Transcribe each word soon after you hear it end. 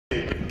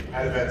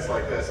at events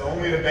like this.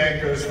 Only to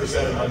bankers for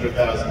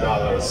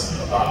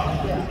 $700,000 a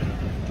pop.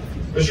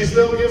 Does she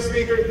still give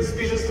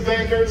speeches to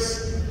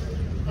bankers?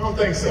 I don't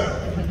think so.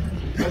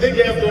 I think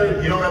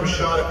after you don't have a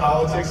shot at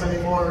politics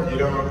anymore, you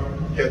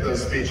don't get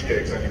those speech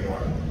gigs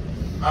anymore.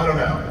 I don't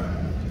know.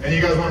 And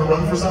you guys want to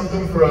run for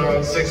something, for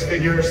a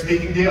six-figure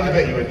speaking deal? I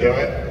bet you would do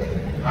it.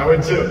 I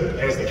would too.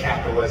 There's the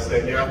capitalist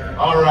in you.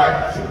 All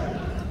right.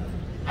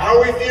 How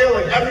are we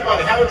feeling?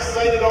 Everybody, how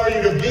excited are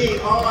you to be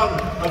on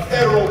a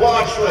federal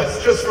watch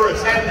list just for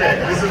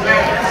attending this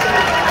event?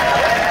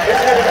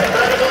 Isn't it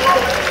incredible?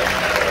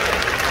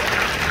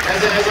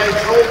 As I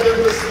told them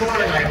this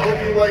morning, I hope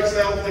you like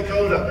South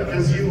Dakota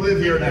because you live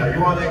here now.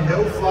 You're on a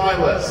no-fly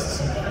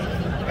list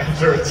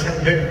after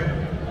attending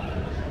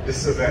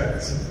this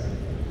event.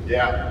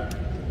 Yeah,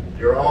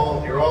 you're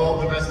all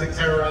domestic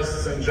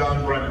terrorists in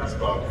John Brennan's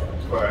book,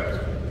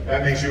 but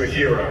that makes you a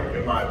hero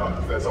in my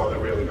book. That's all that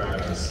really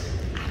matters.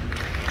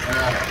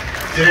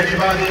 Did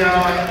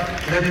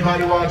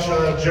anybody watch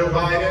Joe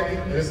Biden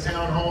at his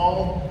town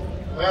hall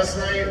last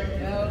night?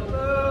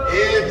 No.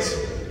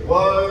 It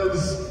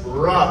was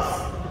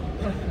rough.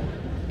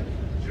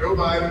 Joe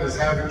Biden is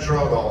having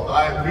trouble.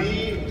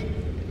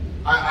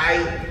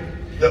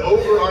 The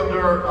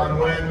over-under on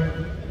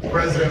when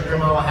President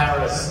Kamala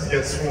Harris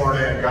gets sworn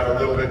in got a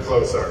little bit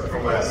closer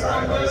from last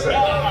night. Like I said,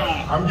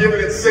 I'm giving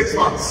it 6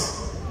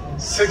 months.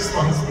 6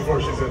 months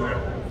before she's in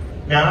there.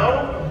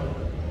 Now?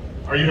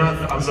 Are you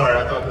not? I'm sorry,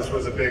 I thought this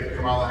was a big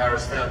Kamala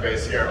Harris fan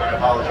base here. I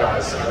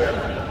apologize.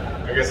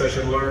 I guess I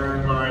should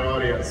learn my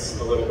audience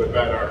a little bit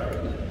better.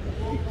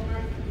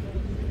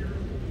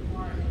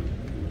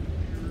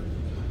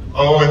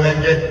 Oh, and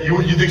then you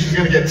think she's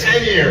going to get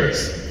 10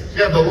 years?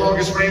 You have the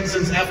longest reign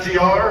since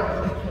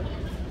FDR?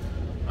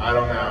 I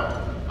don't know.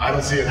 I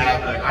don't see it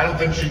happening. I don't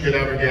think she could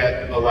ever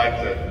get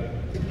elected.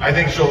 I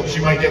think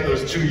she might get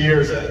those 2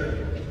 years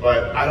in.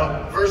 But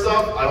first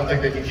off, I don't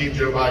think they can keep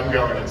Joe Biden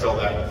going until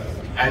then.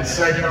 And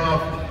second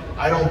off,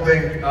 I don't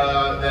think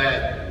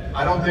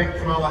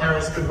Kamala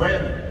Harris could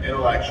win an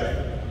election.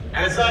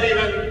 And it's not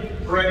even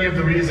for any of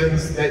the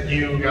reasons that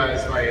you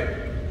guys might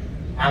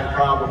have a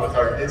problem with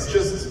her. It's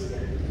just,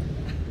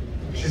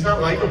 she's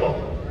not likable.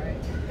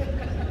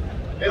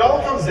 It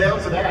all comes down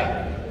to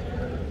that.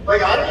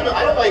 Like, I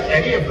don't like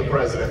any of the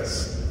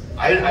presidents.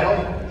 I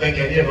don't think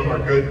any of them are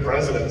good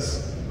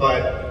presidents,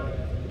 but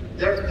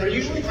they're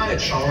usually kind of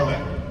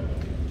charming.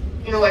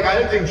 You know, like, I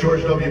didn't think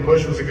George W.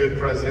 Bush was a good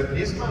president.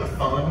 He's kind of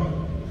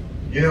fun,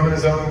 you know, in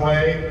his own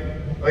way.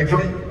 Like,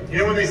 you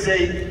know when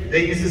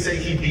they used to say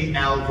he beat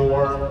Al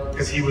Gore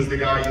because he was the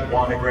guy you'd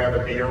want to grab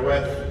a beer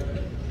with?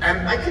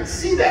 And I could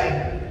see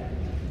that.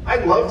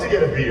 I'd love to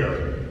get a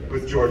beer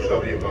with George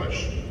W.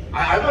 Bush.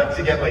 I'd like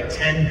to get like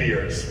 10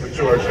 beers with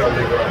George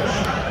W. Bush.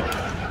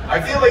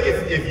 I feel like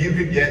if you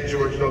could get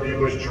George W.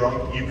 Bush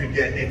drunk, you could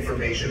get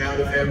information out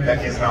of him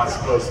that he's not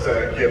supposed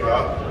to give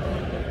up.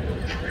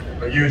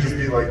 But you would just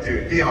be like,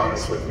 dude, be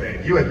honest with me.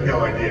 You had no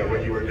idea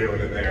what you were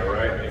doing in there,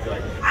 right? And he's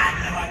like, I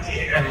had no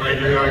idea. And like,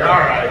 you're like, all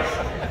right,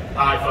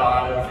 high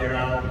five, you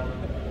know.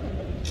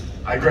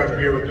 I grabbed a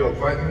beer with Bill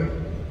Clinton.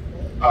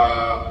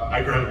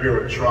 I grabbed a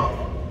beer with Trump.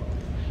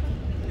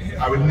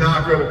 I would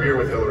not grab a beer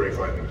with Hillary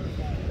Clinton.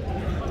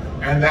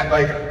 And that,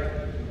 like,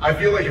 I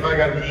feel like if I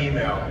got an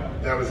email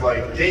that was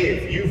like,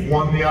 Dave, you've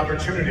won the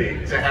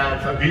opportunity to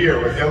have a beer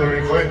with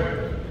Hillary Clinton,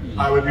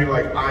 I would be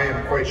like, I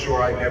am quite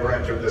sure I never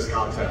entered this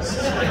contest.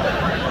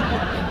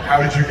 How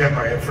did you get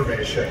my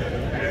information?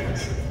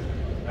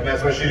 And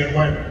that's why she didn't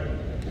win.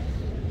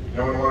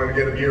 No one wanted to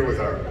get a beer with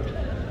her.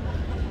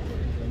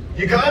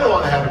 You kind of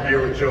want to have a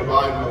beer with Joe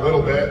Biden a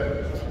little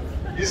bit.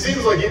 He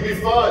seems like he'd be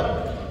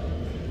fun.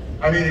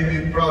 I mean,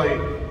 he'd probably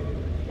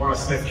want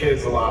to sniff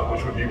kids a lot,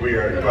 which would be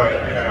weird, but,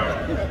 you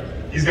know,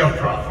 he's got a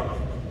problem.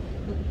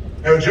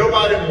 Now, Joe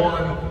Biden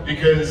won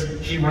because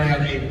he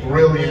ran a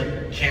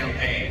brilliant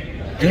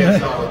campaign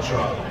against Donald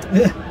Trump.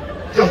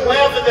 Don't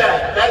laugh at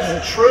that.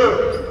 That's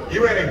true. He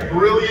ran a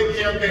brilliant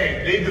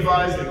campaign. They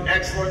devised an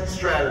excellent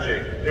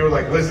strategy. They were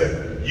like,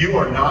 listen, you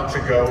are not to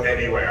go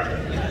anywhere.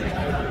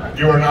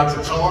 You are not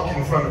to talk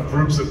in front of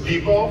groups of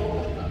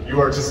people.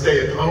 You are to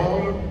stay at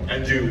home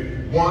and do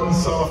one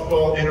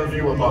softball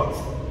interview a month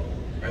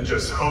and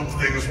just hope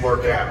things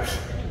work out.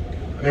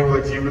 And they were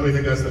like, do you really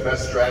think that's the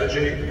best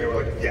strategy? And they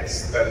were like,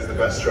 yes, that is the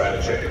best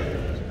strategy.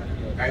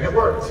 And it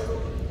worked.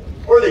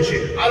 Or they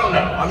cheated. I don't know.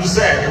 I'm just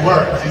saying, it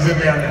worked. He's in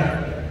there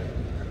now.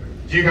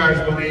 Do you guys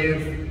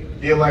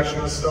believe the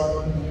election was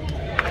stolen?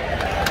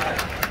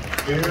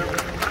 Do you?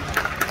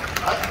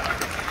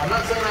 I'm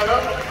not saying I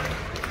don't.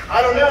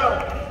 I don't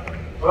know.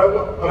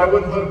 But I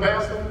wouldn't put it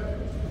past them.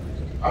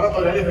 I don't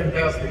put anything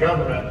past the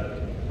government.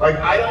 Like,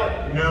 I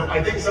don't know.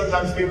 I think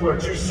sometimes people are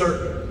too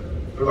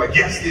certain. They're like,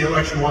 yes, the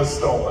election was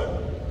stolen.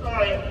 All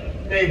right,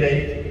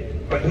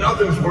 maybe. But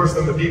nothing's worse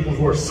than the people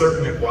who are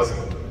certain it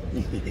wasn't.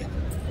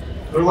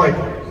 They're like,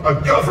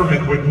 a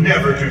government would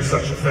never do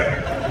such a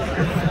thing.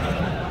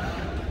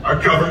 A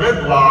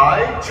government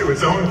lie to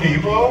its own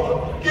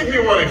people? Give me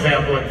one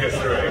example in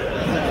history.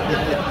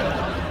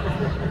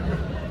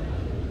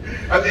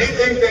 And they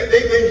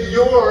think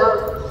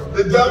you're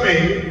the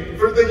dummy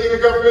for thinking a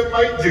government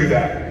might do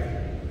that.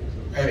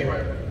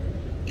 Anyway,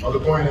 well, the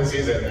point is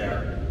he's in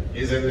there.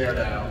 He's in there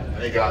now,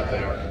 and he got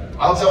there.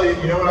 I'll tell you,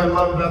 you know what I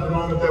love about the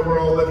moment that we're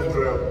all living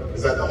through?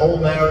 Is that the whole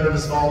narrative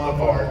is falling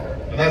apart.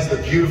 And that's the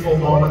beautiful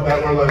moment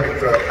that we're living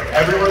through.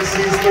 Everyone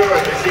sees through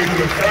it. They see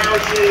through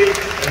Fauci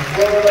and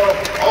Florida.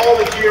 All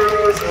the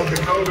heroes of the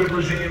COVID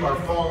regime are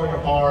falling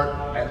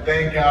apart. And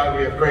thank God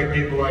we have great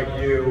people like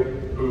you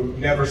who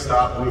never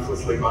stop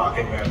ruthlessly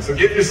mocking them. So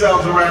give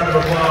yourselves a round of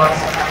applause.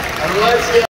 And let's get